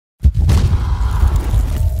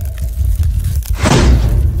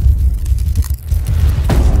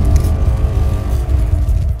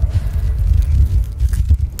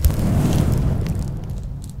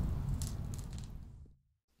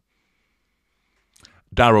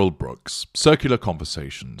Darrell Brooks, Circular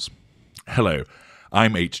Conversations. Hello,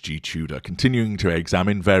 I'm H.G. Tudor, continuing to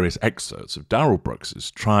examine various excerpts of Darrell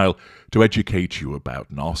Brooks's trial to educate you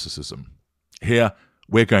about narcissism. Here,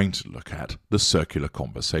 we're going to look at the circular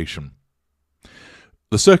conversation.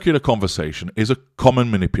 The circular conversation is a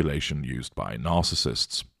common manipulation used by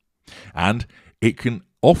narcissists, and it can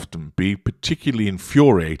often be particularly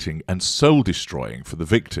infuriating and soul-destroying for the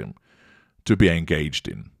victim to be engaged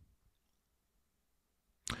in.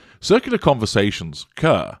 Circular conversations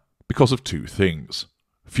occur because of two things: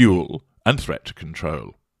 fuel and threat to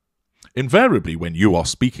control. Invariably, when you are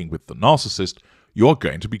speaking with the narcissist, you're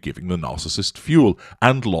going to be giving the narcissist fuel,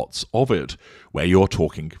 and lots of it, where you're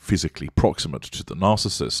talking physically proximate to the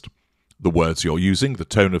narcissist. The words you're using, the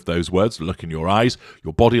tone of those words, the look in your eyes,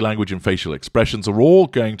 your body language and facial expressions are all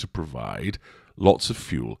going to provide lots of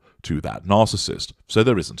fuel to that narcissist, so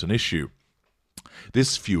there isn't an issue.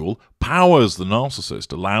 This fuel powers the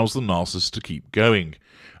narcissist, allows the narcissist to keep going.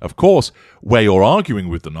 Of course, where you're arguing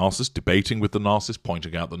with the narcissist, debating with the narcissist,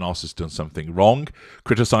 pointing out the narcissist done something wrong,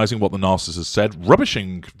 criticizing what the narcissist said,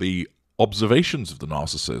 rubbishing the observations of the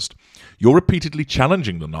narcissist, you're repeatedly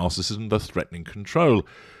challenging the narcissist and they're threatening control,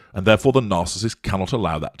 and therefore the narcissist cannot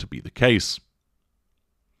allow that to be the case.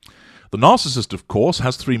 The narcissist, of course,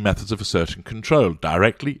 has three methods of asserting control: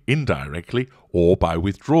 directly, indirectly, or by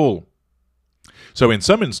withdrawal. So in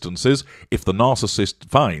some instances, if the narcissist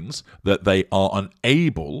finds that they are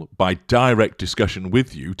unable, by direct discussion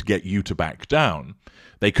with you, to get you to back down,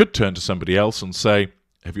 they could turn to somebody else and say,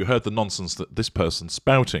 "Have you heard the nonsense that this person's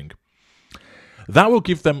spouting?" That will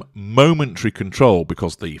give them momentary control,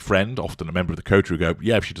 because the friend, often a member of the coterie, will go,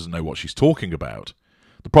 "Yeah, if she doesn't know what she's talking about."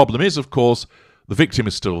 The problem is, of course, the victim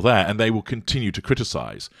is still there, and they will continue to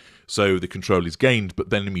criticize. So the control is gained, but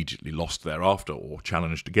then immediately lost thereafter, or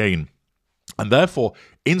challenged again. And therefore,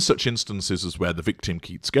 in such instances as where the victim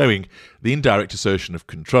keeps going, the indirect assertion of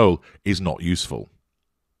control is not useful.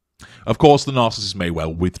 Of course, the narcissist may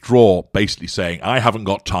well withdraw, basically saying, "I haven't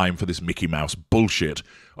got time for this Mickey Mouse bullshit,"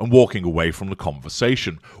 and walking away from the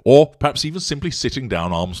conversation, or perhaps even simply sitting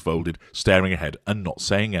down, arms folded, staring ahead and not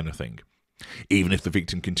saying anything. Even if the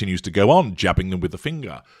victim continues to go on, jabbing them with the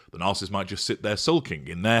finger, the narcissist might just sit there sulking,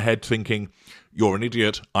 in their head thinking, "You're an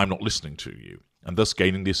idiot, I'm not listening to you," and thus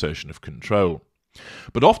gaining the assertion of control.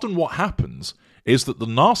 But often what happens is that the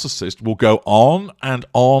narcissist will go on and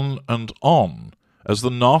on and on, as the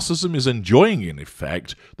narcissism is enjoying, in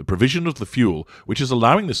effect, the provision of the fuel, which is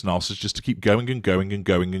allowing this narcissist just to keep going and going and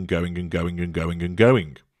going and going and going and going and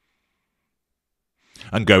going.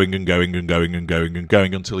 And going and going and going and going and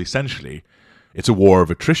going until essentially it's a war of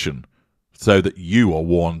attrition, so that you are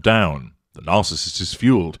worn down. The narcissist is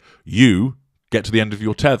fueled. You get to the end of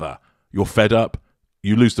your tether. You're fed up,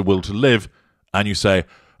 you lose the will to live, and you say,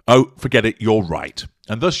 "Oh, forget it, you're right."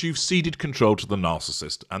 And thus you've ceded control to the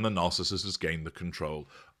narcissist, and the narcissist has gained the control,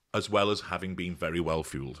 as well as having been very well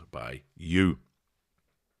fueled by you.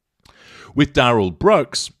 With Darrell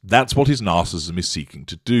Brooks, that's what his narcissism is seeking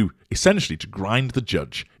to do, essentially to grind the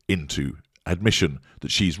judge into admission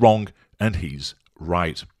that she's wrong and he's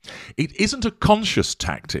right. It isn't a conscious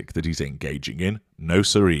tactic that he's engaging in, no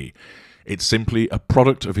siree. It's simply a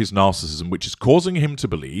product of his narcissism, which is causing him to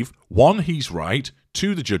believe, 1, he's right,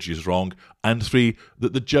 2, the judge is wrong, and 3,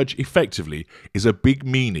 that the judge effectively is a big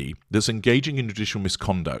meanie that's engaging in judicial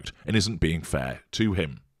misconduct and isn't being fair to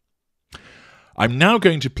him. I'm now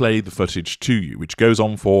going to play the footage to you, which goes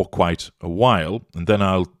on for quite a while, and then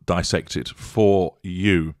I'll dissect it for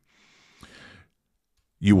you.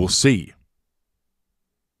 You will see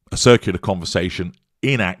a circular conversation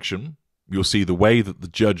in action. You'll see the way that the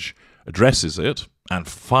judge addresses it and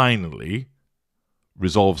finally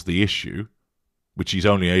resolves the issue, which he's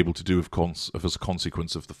only able to do as a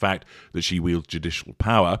consequence of the fact that she wields judicial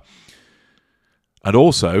power. And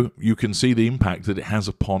also, you can see the impact that it has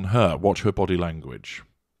upon her. Watch her body language.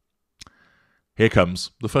 Here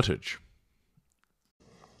comes the footage.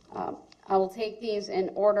 I will take these in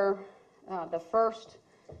order. The first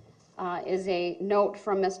is a note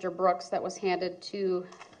from Mr. Brooks that was handed to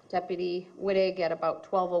Deputy Wittig at about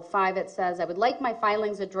 12:05. It says, "I would like my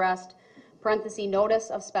filings addressed, parenthesis, notice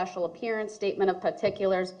of special appearance, statement of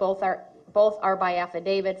particulars, both are by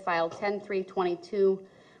affidavit, filed 10/3/22,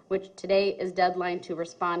 which today is deadline to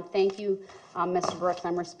respond. Thank you, Mr. Brooks.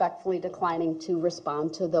 I'm respectfully declining to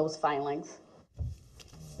respond to those filings."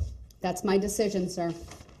 That's my decision, sir.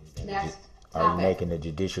 Next topic. Are you making a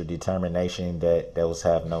judicial determination that those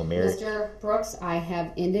have no merit? Mr. Brooks, I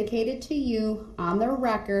have indicated to you on the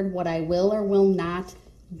record what I will or will not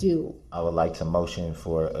do. I would like to motion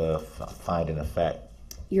for finding of fact.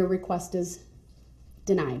 Your request is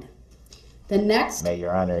denied. The next, May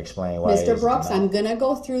Your Honor explain why. Mr. Brooks, I'm going to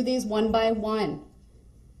go through these one by one.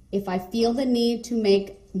 If I feel the need to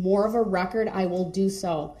make more of a record, I will do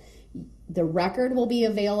so. The record will be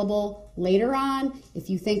available later on. If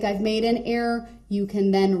you think I've made an error, you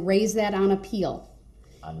can then raise that on appeal.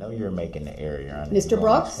 I know you're making an error, Your Honor. Mr.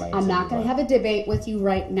 Brooks, I'm not going to have a debate with you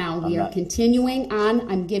right now. We are continuing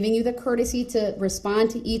on. I'm giving you the courtesy to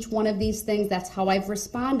respond to each one of these things. That's how I've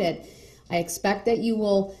responded. I expect that you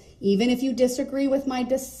will, even if you disagree with my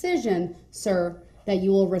decision, sir, that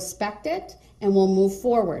you will respect it and we'll move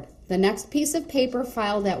forward. The next piece of paper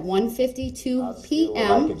filed at 1:52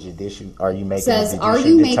 p.m. says, are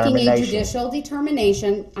you making a judicial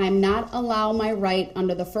determination? I'm not allowed my right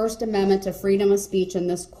under the First Amendment to freedom of speech in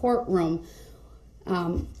this courtroom.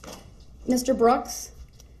 Mr. Brooks,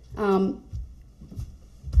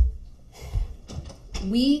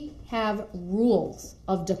 we have rules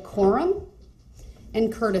of decorum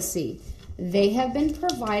and courtesy. They have been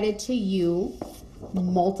provided to you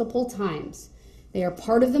multiple times. They are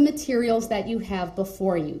part of the materials that you have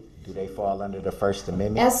before you. Do they fall under the First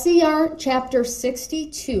Amendment? SCR Chapter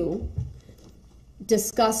 62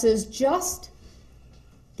 discusses just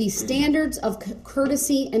the standards of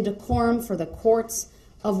courtesy and decorum for the courts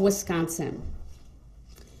of Wisconsin.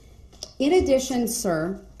 In addition,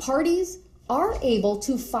 sir, parties are able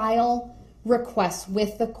to file requests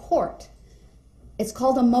with the court. It's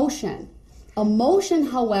called a motion. A motion,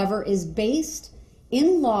 however, is based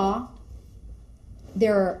in law.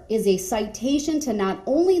 There is a citation to not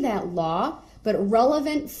only that law, but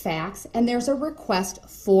relevant facts, and there's a request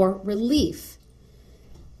for relief.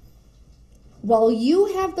 While you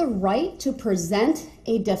have the right to present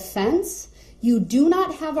a defense, you do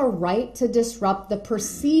not have a right to disrupt the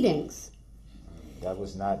proceedings. That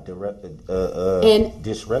was not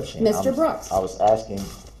disruption. Mr. Brooks. I was asking,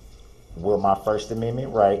 will my First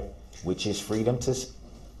Amendment right, which is freedom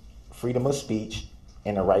of speech,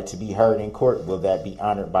 and the right to be heard in court, will that be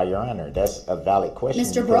honored by Your Honor? That's a valid question.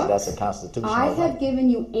 Mr. Brooks, that's a constitutional right. I have given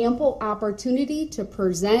you ample opportunity to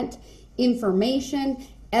present information,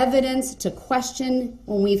 evidence, to question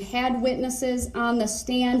when we've had witnesses on the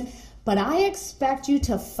stand, but I expect you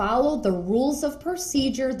to follow the rules of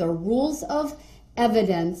procedure, the rules of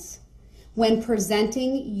evidence when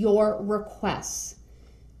presenting your requests.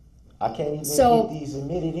 I can't even get these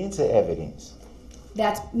admitted into evidence.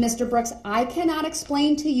 That's, Mr. Brooks, I cannot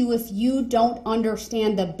explain to you if you don't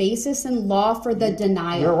understand the basis in law for the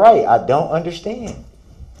denial. You're right, I don't understand.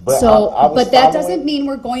 But that doesn't mean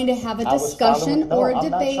we're going to have a discussion or a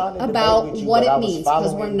debate about what it means,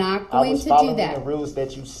 because we're not going to do that. The rules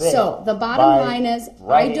that you set. So the bottom line is,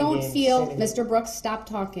 I don't feel, Mr. Brooks, stop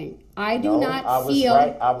talking. I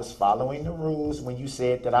was following the rules when you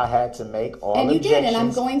said that I had to make all objections. And you did, and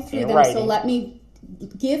I'm going through them, so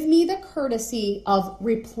give me the courtesy of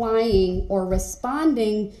replying or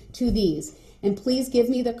responding to these. And please give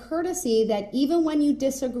me the courtesy that even when you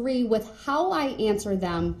disagree with how I answer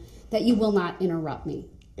them, that you will not interrupt me.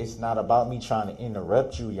 It's not about me trying to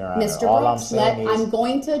interrupt you, Your Honor. Mr. All Brooks, I'm saying is, I'm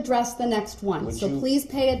going to address the next one, so please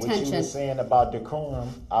pay attention. What you were saying about decorum,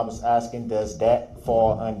 I was asking, does that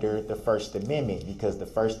fall under the First Amendment? Because the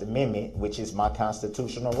First Amendment, which is my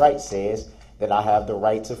constitutional right, says that I have the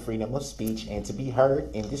right to freedom of speech and to be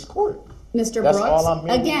heard in this court. Mr.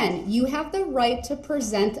 Brooks, again, you have the right to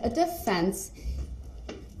present a defense,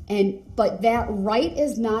 but that right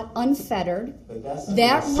is not unfettered.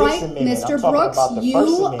 That right, Mr. Brooks,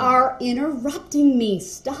 you are interrupting me.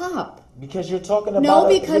 Stop. Because you're talking about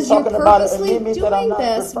because you're purposely doing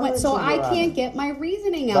this, so I can't get my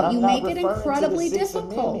reasoning out. You make it incredibly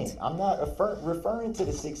difficult. I'm not referring to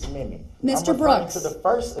the Sixth Amendment. Mr. Brooks. I'm referring to the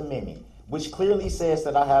First Amendment, which clearly says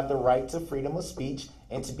that I have the right to freedom of speech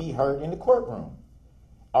and to be heard in the courtroom.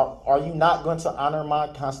 Are you not going to honor my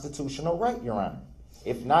constitutional right, Your Honor?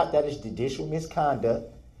 If not, that is judicial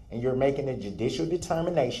misconduct, and you're making a judicial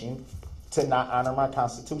determination to not honor my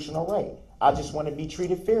constitutional right. I just want to be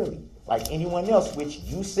treated fairly, like anyone else, which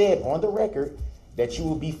you said on the record that you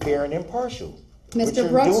will be fair and impartial. Mr.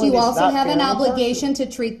 Brooks, you also have an obligation to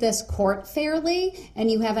treat this court fairly,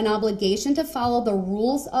 and you have an obligation to follow the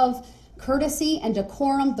rules of courtesy and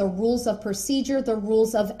decorum, the rules of procedure, the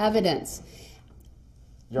rules of evidence.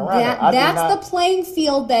 Your Honor, that's the playing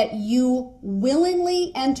field that you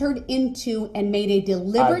willingly entered into and made a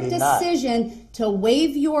deliberate decision to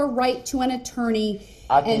waive your right to an attorney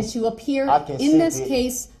and to appear in this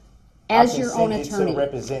case as your own attorney. To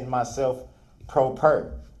represent myself pro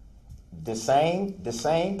per. The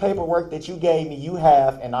same paperwork that you gave me, you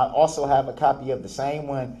have, and I also have a copy of the same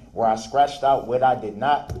one where I scratched out what I did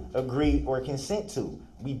not agree or consent to.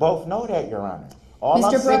 We both know that, Your Honor.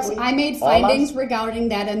 Mr. Brooks, I made findings regarding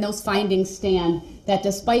that, and those findings stand. That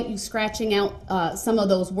despite you scratching out some of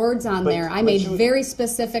those words on there, I made very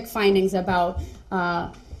specific findings about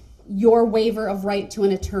your waiver of right to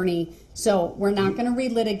an attorney. So we're not going to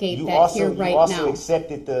relitigate that here right now. You also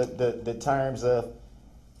accepted the terms of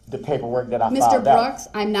the paperwork that I filed Mr. out. Brooks,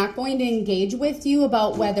 I'm not going to engage with you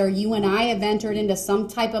about whether you and I have entered into some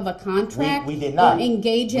type of a contract. We did not. Or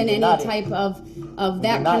engage in any type of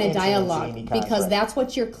that kind of dialogue, because that's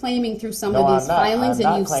what you're claiming through some of these filings,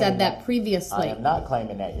 and you've said that previously. I am not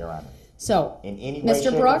claiming that, Your Honor. So, in any way,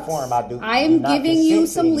 Mr. Brooks, I am giving you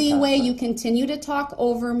some leeway. You continue to talk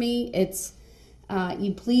over me. It's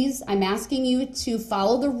I'm asking you to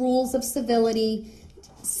follow the rules of civility.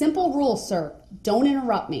 Simple rules, sir. Don't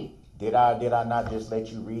interrupt me. Did I not just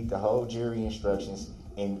let you read the whole jury instructions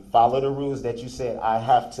and follow the rules that you said I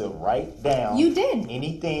have to write down? You did.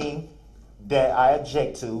 Anything that I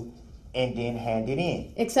object to and then hand it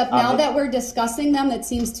in. Except now that we're discussing them, it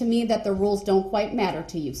seems to me that the rules don't quite matter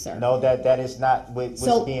to you, sir. No, that is not what's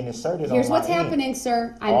being asserted on my Here's what's end. happening,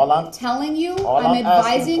 sir. I'm telling you, I'm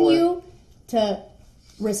advising you to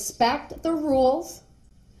respect the rules.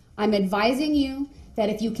 I'm advising you that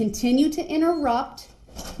if you continue to interrupt,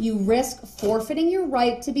 you risk forfeiting your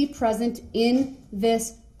right to be present in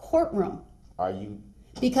this courtroom. Are you?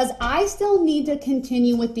 Because I still need to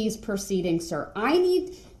continue with these proceedings, sir. I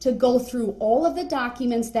need to go through all of the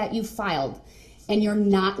documents that you filed, and you're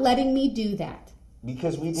not letting me do that.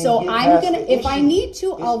 Because we didn't So get I'm past gonna, the if I issue. need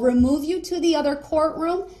to, I'll remove you to the other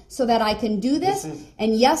courtroom so that I can do this.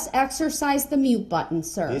 And yes, exercise the mute button,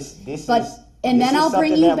 sir. And then I'll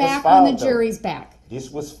bring you back when the jury's back. This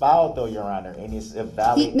was filed, though, Your Honor, and it's a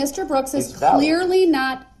valid. Mr. Brooks is clearly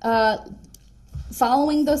not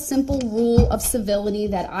following the simple rule of civility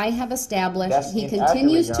that I have established. He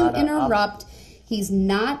continues to interrupt. He's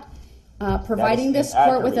not providing this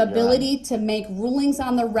court with ability to make rulings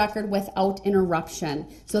on the record without interruption.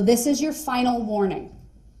 So this is your final warning,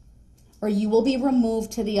 or you will be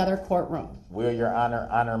removed to the other courtroom. Will Your Honor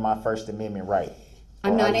honor my First Amendment right?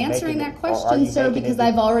 I'm not answering that question, sir, because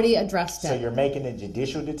I've already addressed it. So you're making a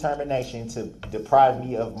judicial determination to deprive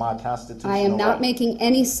me of my constitutional right? I am not making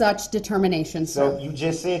any such determination, sir. So you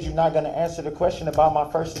just said you're not going to answer the question about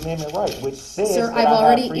my First Amendment right, which says Sir, that I've I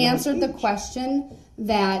already have freedom of answered the speech. question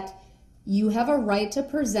that you have a right to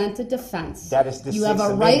present a defense. That is the You have a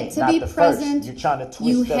Sixth right Amendment, to not be the first. present. You're trying to twist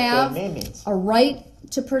You up the have amendments. a right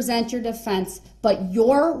to present your defense, but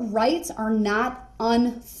your rights are not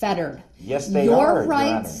unfettered. Yes, they your are,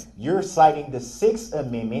 rights. Your Honor. You're citing the Sixth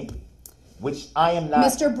Amendment, which I am not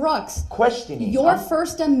Mr. Brooks, questioning. Your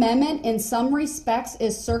First Amendment, in some respects,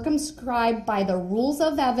 is circumscribed by the rules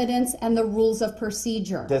of evidence and the rules of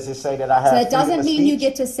procedure. Does it say that I have So it doesn't freedom of mean you speech?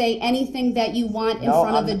 get to say anything that you want in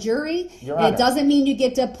front of a jury. Your And Honor. it doesn't mean you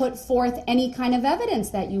get to put forth any kind of evidence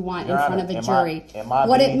that you want Your in front Honor, of a am jury. I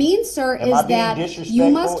What being- it means, sir, am is I being that you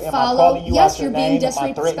disrespectful? must Am I follow. calling you Yes, out you're your being name? Am I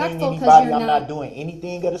threatening disrespectful because anybody? you're I'm not. not doing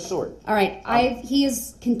anything of the sort. All right, he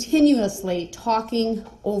is continuously talking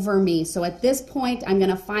over me. So at this point, I'm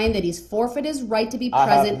going to find that he's forfeited his right to be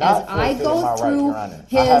present as I go through I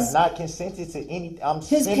have his not consented to any.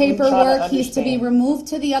 his paperwork. He's to be removed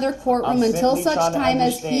to the other courtroom until such time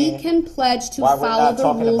as he can pledge to follow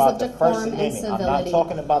the rules of decorum and civility.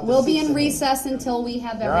 We'll be in recess until we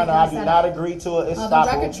have Your Honor, everything I do set not up. agree to it. The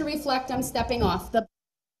record to reflect, I'm stepping off.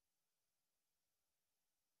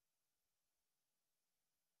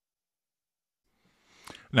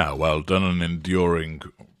 Now, well done in enduring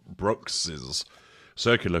Brooks's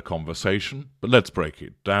circular conversation, but let's break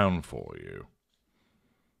it down for you.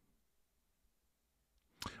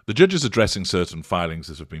 The judge is addressing certain filings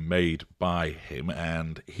that have been made by him,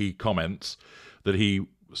 and he comments that he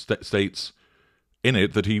states in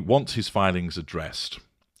it that he wants his filings addressed,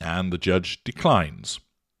 and the judge declines.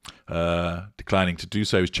 Declining to do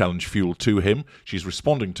so is challenge fuel to him. She's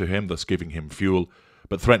responding to him, thus giving him fuel,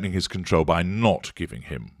 but threatening his control by not giving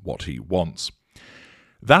him what he wants.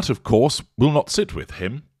 That, of course, will not sit with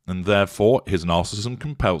him, and therefore his narcissism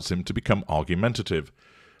compels him to become argumentative.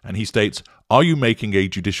 And he states, "Are you making a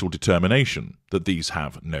judicial determination that these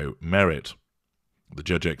have no merit?" The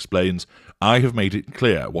judge explains, "I have made it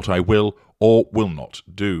clear what I will or will not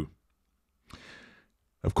do."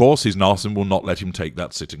 Of course, his narcissism will not let him take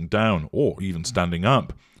that sitting down, or even standing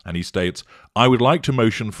up, and he states, "I would like to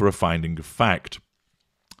motion for a finding of fact."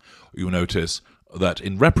 You'll notice that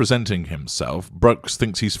in representing himself, Brooks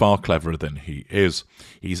thinks he's far cleverer than he is.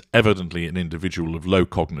 He's evidently an individual of low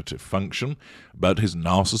cognitive function, but his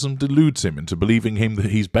narcissism deludes him into believing him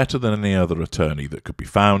that he's better than any other attorney that could be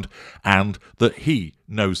found, and that he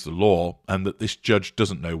knows the law, and that this judge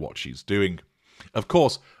doesn't know what she's doing. Of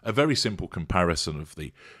course, a very simple comparison of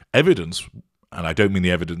the evidence, and I don't mean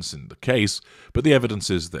the evidence in the case, but the evidence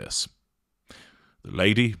is this. The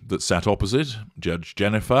lady that sat opposite, Judge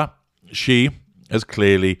Jennifer, she has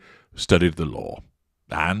clearly studied the law.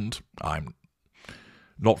 And I'm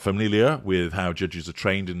not familiar with how judges are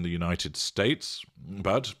trained in the United States,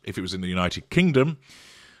 but if it was in the United Kingdom,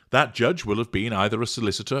 that judge will have been either a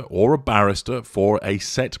solicitor or a barrister for a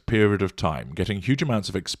set period of time, getting huge amounts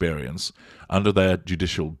of experience under their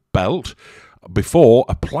judicial belt before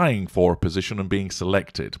applying for a position and being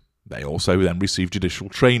selected. They also then receive judicial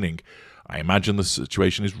training. I imagine the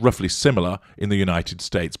situation is roughly similar in the United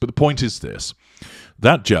States. But the point is this.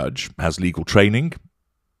 That judge has legal training,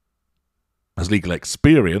 has legal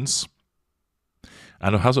experience,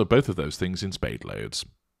 and has both of those things in spade loads.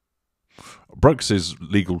 Brooks's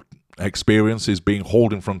legal experience is being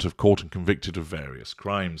hauled in front of court and convicted of various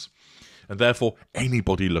crimes. And therefore,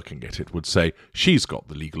 anybody looking at it would say, she's got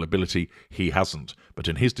the legal ability, he hasn't. But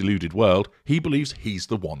in his deluded world, he believes he's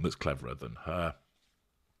the one that's cleverer than her.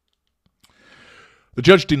 The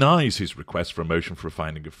judge denies his request for a motion for a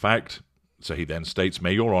finding of fact, so he then states,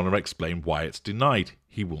 "May Your Honour explain why it's denied."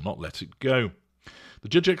 He will not let it go. The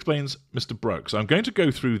judge explains, "Mr. Brooks, I'm going to go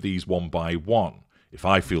through these one by one. If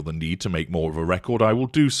I feel the need to make more of a record, I will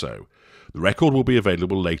do so. The record will be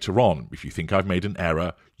available later on. If you think I've made an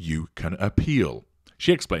error, you can appeal."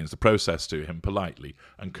 She explains the process to him politely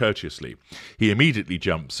and courteously. He immediately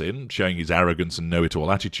jumps in, showing his arrogance and know-it-all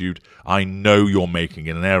attitude. "I know you're making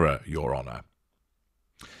an error, Your Honour."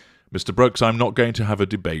 "Mr. Brooks, I'm not going to have a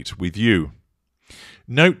debate with you."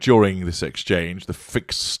 Note during this exchange the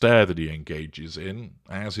fixed stare that he engages in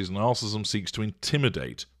as his narcissism seeks to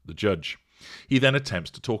intimidate the judge. He then attempts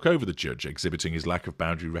to talk over the judge, exhibiting his lack of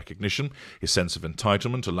boundary recognition, his sense of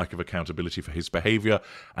entitlement, a lack of accountability for his behaviour,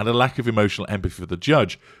 and a lack of emotional empathy for the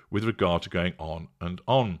judge with regard to going on and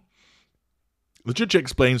on. The judge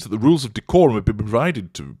explains that the rules of decorum have been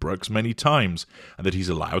provided to Brooks many times, and that he's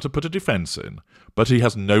allowed to put a defence in, but he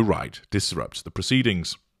has no right to disrupt the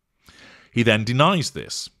proceedings. He then denies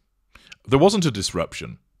this. "There wasn't a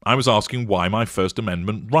disruption. I was asking why my First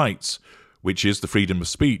Amendment rights, which is the freedom of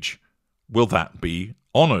speech, will that be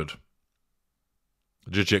honoured?"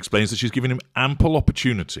 The judge explains that she's given him ample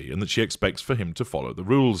opportunity and that she expects for him to follow the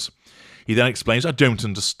rules. He then explains, "I don't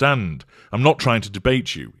understand. I'm not trying to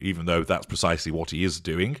debate you," even though that's precisely what he is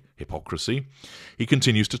doing, hypocrisy. He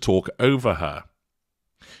continues to talk over her.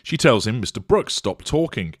 She tells him, "Mr. Brooks, stop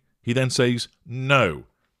talking." He then says, "No,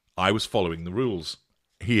 I was following the rules."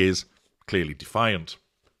 He is clearly defiant.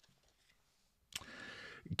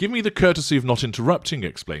 "Give me the courtesy of not interrupting,"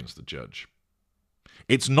 explains the judge.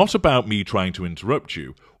 "It's not about me trying to interrupt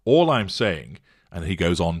you. All I'm saying," and he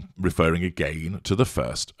goes on referring again to the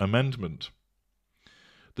First Amendment.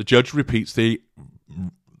 The judge repeats the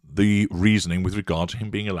reasoning with regard to him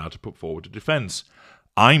being allowed to put forward a defence.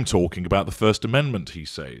 "I'm talking about the First Amendment," he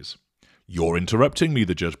says. "You're interrupting me,"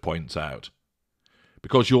 the judge points out.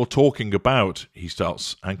 "Because you're talking about," he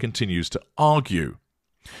starts and continues to argue,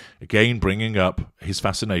 again bringing up his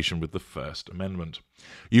fascination with the First Amendment.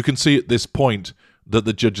 You can see at this point that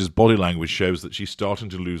the judge's body language shows that she's starting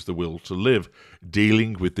to lose the will to live,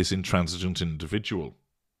 dealing with this intransigent individual.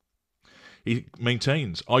 He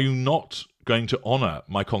maintains, "Are you not going to honour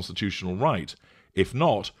my constitutional right? If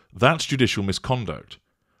not, that's judicial misconduct.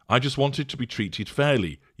 I just wanted to be treated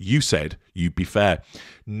fairly. You said you'd be fair."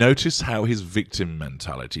 Notice how his victim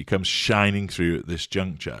mentality comes shining through at this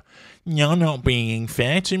juncture. "You're not being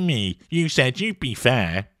fair to me. You said you'd be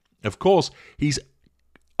fair." Of course, he's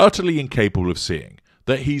utterly incapable of seeing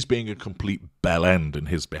that he's being a complete bellend in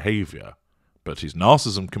his behaviour. But his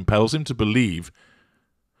narcissism compels him to believe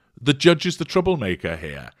the judge is the troublemaker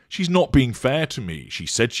here. She's not being fair to me. She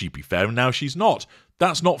said she'd be fair and now she's not.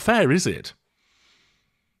 That's not fair, is it?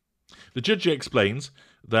 The judge explains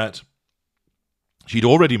that she'd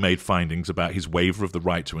already made findings about his waiver of the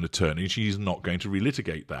right to an attorney and she's not going to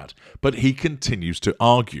relitigate that. But he continues to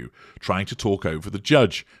argue, trying to talk over the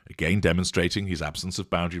judge, again demonstrating his absence of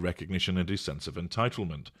boundary recognition and his sense of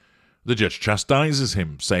entitlement. The judge chastises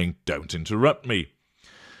him, saying, "Don't interrupt me,"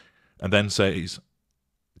 and then says,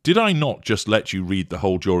 "Did I not just let you read the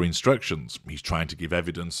whole jury instructions?" He's trying to give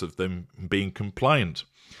evidence of them being compliant,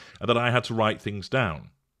 and that I had to write things down.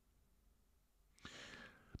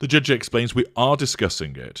 The judge explains, "We are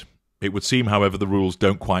discussing it. It would seem, however, the rules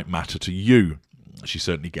don't quite matter to you." She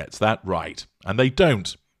certainly gets that right, and they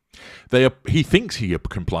don't. He thinks he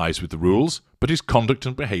complies with the rules, but his conduct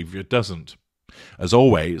and behaviour doesn't. As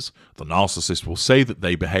always, the narcissist will say that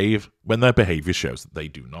they behave when their behaviour shows that they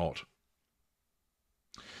do not.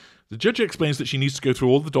 The judge explains that she needs to go through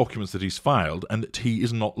all the documents that he's filed and that he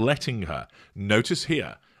is not letting her. Notice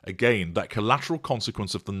here, again, that collateral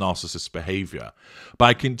consequence of the narcissist's behaviour.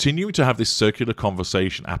 By continuing to have this circular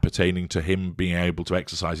conversation appertaining to him being able to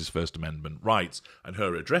exercise his First Amendment rights and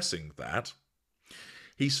her addressing that,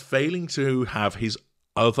 he's failing to have his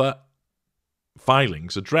other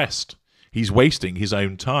filings addressed. He's wasting his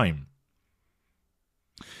own time.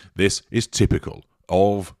 This is typical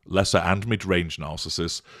of lesser and mid-range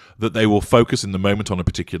narcissists, that they will focus in the moment on a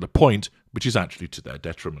particular point, which is actually to their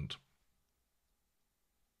detriment.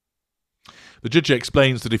 The judge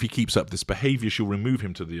explains that if he keeps up this behaviour, she'll remove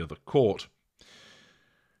him to the other court.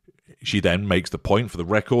 She then makes the point for the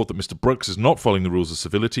record that Mr. Brooks is not following the rules of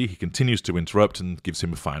civility. He continues to interrupt and gives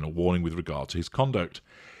him a final warning with regard to his conduct.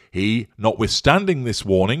 He, notwithstanding this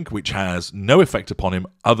warning, which has no effect upon him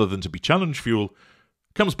other than to be challenge fuel,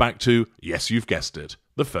 comes back to, yes, you've guessed it,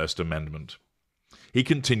 the First Amendment. He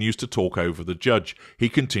continues to talk over the judge. He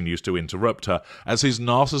continues to interrupt her as his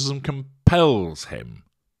narcissism compels him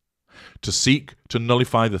to seek to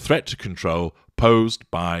nullify the threat to control posed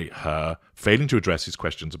by her failing to address his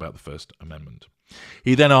questions about the First Amendment.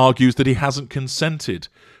 He then argues that he hasn't consented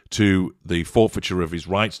to the forfeiture of his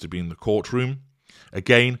rights to be in the courtroom,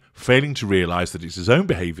 again failing to realise that it's his own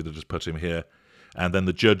behaviour that has put him here, and then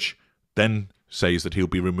the judge then says that he'll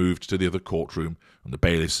be removed to the other courtroom, and the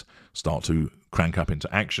bailiffs start to crank up into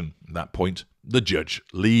action. At that point, the judge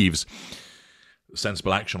leaves.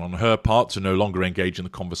 Sensible action on her part to no longer engage in the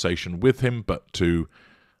conversation with him, but to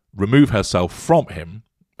remove herself from him,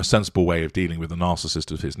 a sensible way of dealing with a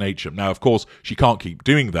narcissist of his nature. Now, of course, she can't keep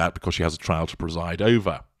doing that because she has a trial to preside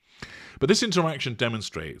over. But this interaction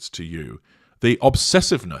demonstrates to you the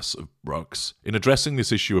obsessiveness of Brooks in addressing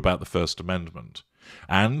this issue about the First Amendment,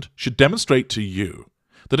 and should demonstrate to you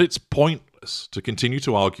that it's pointless to continue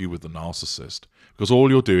to argue with the narcissist, because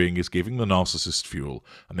all you're doing is giving the narcissist fuel,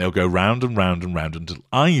 and they'll go round and round and round until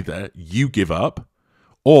either you give up,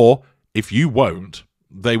 or if you won't,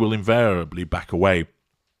 they will invariably back away.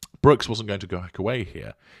 Brooks wasn't going to go back away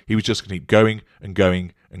here. He was just going to keep going and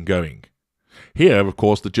going and going. Here, of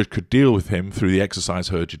course, the judge could deal with him through the exercise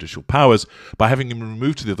of her judicial powers by having him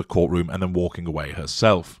removed to the other courtroom and then walking away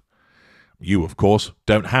herself. You, of course,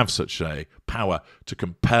 don't have such a power to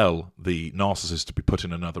compel the narcissist to be put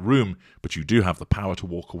in another room, but you do have the power to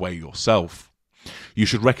walk away yourself. You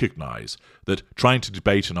should recognise that trying to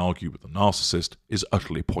debate and argue with the narcissist is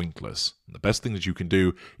utterly pointless. And the best thing that you can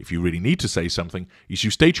do, if you really need to say something, is you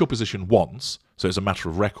state your position once, so it's a matter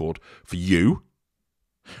of record for you,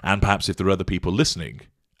 and perhaps if there are other people listening,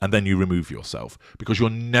 and then you remove yourself, because you're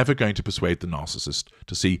never going to persuade the narcissist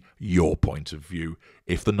to see your point of view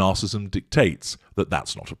if the narcissism dictates that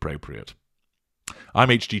that's not appropriate. I'm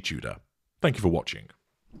H.G. Tudor. Thank you for watching.